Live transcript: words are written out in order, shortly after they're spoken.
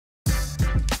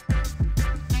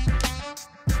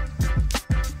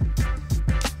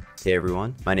Hey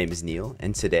everyone, my name is Neil,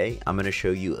 and today I'm going to show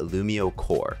you Illumio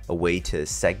Core, a way to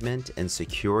segment and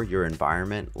secure your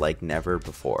environment like never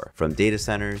before, from data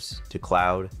centers to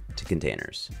cloud to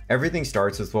containers. Everything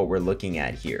starts with what we're looking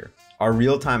at here, our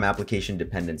real-time application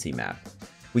dependency map.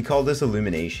 We call this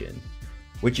illumination.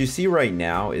 What you see right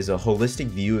now is a holistic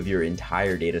view of your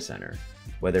entire data center,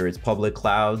 whether it's public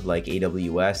cloud like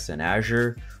AWS and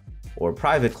Azure, or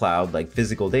private cloud like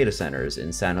physical data centers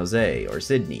in San Jose or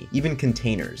Sydney, even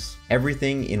containers,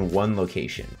 everything in one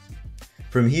location.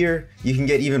 From here, you can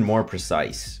get even more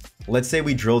precise. Let's say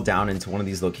we drill down into one of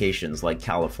these locations like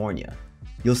California.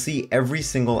 You'll see every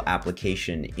single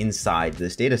application inside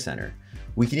this data center.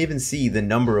 We can even see the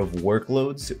number of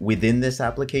workloads within this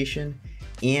application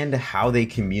and how they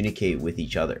communicate with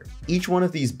each other. Each one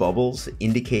of these bubbles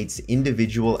indicates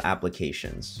individual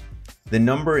applications. The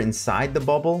number inside the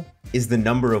bubble is the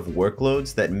number of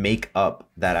workloads that make up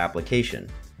that application.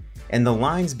 And the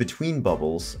lines between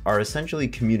bubbles are essentially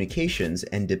communications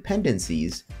and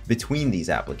dependencies between these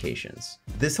applications.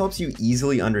 This helps you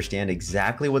easily understand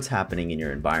exactly what's happening in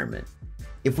your environment.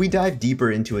 If we dive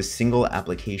deeper into a single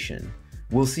application,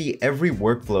 we'll see every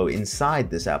workflow inside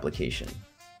this application.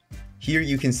 Here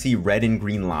you can see red and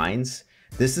green lines.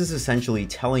 This is essentially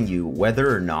telling you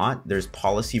whether or not there's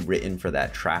policy written for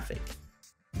that traffic.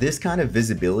 This kind of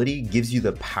visibility gives you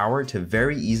the power to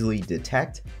very easily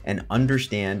detect and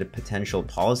understand potential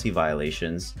policy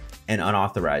violations and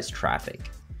unauthorized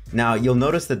traffic. Now, you'll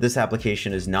notice that this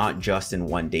application is not just in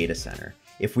one data center.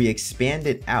 If we expand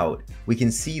it out, we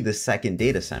can see the second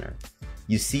data center.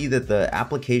 You see that the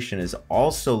application is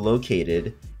also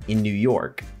located in New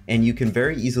York, and you can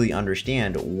very easily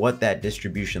understand what that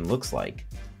distribution looks like.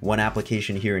 One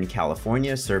application here in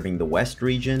California serving the West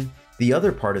region, the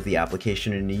other part of the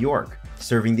application in New York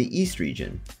serving the East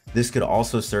region. This could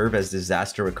also serve as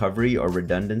disaster recovery or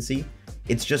redundancy.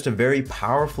 It's just a very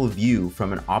powerful view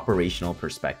from an operational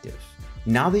perspective.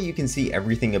 Now that you can see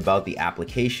everything about the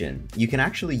application, you can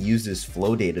actually use this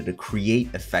flow data to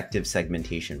create effective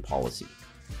segmentation policy.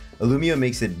 Illumio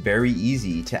makes it very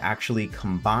easy to actually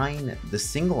combine the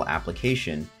single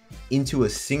application into a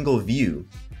single view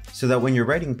so that when you're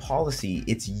writing policy,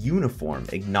 it's uniform,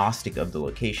 agnostic of the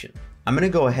location. I'm going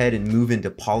to go ahead and move into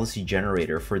Policy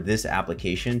Generator for this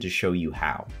application to show you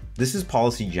how. This is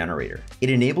Policy Generator.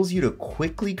 It enables you to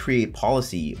quickly create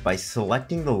policy by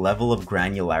selecting the level of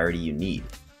granularity you need.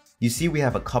 You see we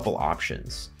have a couple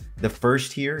options. The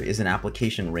first here is an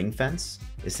application ring fence,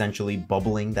 essentially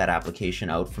bubbling that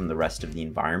application out from the rest of the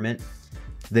environment.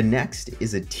 The next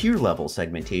is a tier level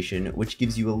segmentation, which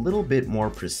gives you a little bit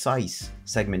more precise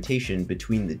segmentation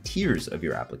between the tiers of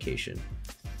your application.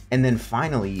 And then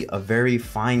finally, a very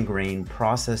fine-grained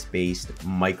process-based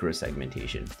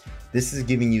micro-segmentation. This is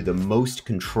giving you the most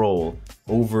control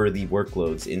over the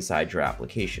workloads inside your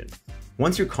application.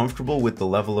 Once you're comfortable with the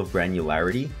level of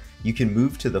granularity, you can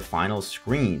move to the final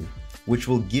screen, which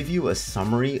will give you a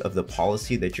summary of the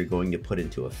policy that you're going to put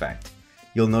into effect.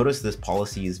 You'll notice this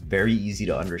policy is very easy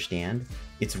to understand.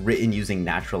 It's written using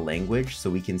natural language, so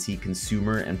we can see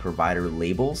consumer and provider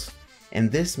labels.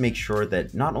 And this makes sure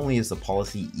that not only is the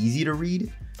policy easy to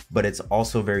read, but it's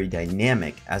also very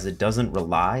dynamic as it doesn't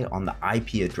rely on the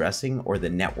IP addressing or the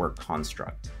network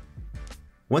construct.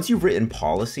 Once you've written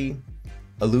policy,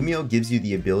 Illumio gives you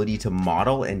the ability to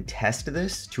model and test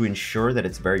this to ensure that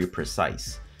it's very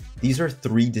precise. These are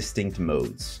three distinct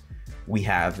modes. We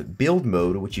have build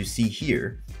mode, which you see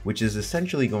here, which is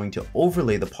essentially going to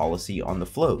overlay the policy on the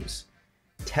flows.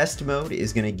 Test mode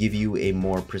is going to give you a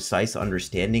more precise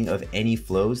understanding of any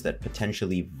flows that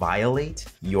potentially violate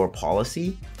your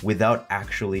policy without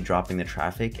actually dropping the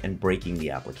traffic and breaking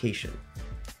the application.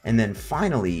 And then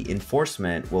finally,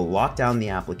 enforcement will lock down the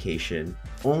application,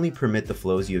 only permit the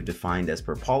flows you have defined as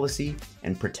per policy,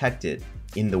 and protect it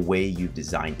in the way you've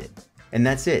designed it. And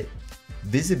that's it.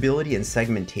 Visibility and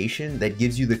segmentation that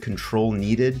gives you the control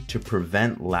needed to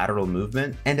prevent lateral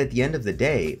movement, and at the end of the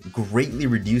day, greatly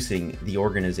reducing the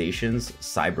organization's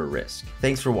cyber risk.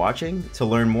 Thanks for watching. To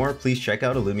learn more, please check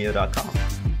out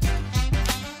illumio.com.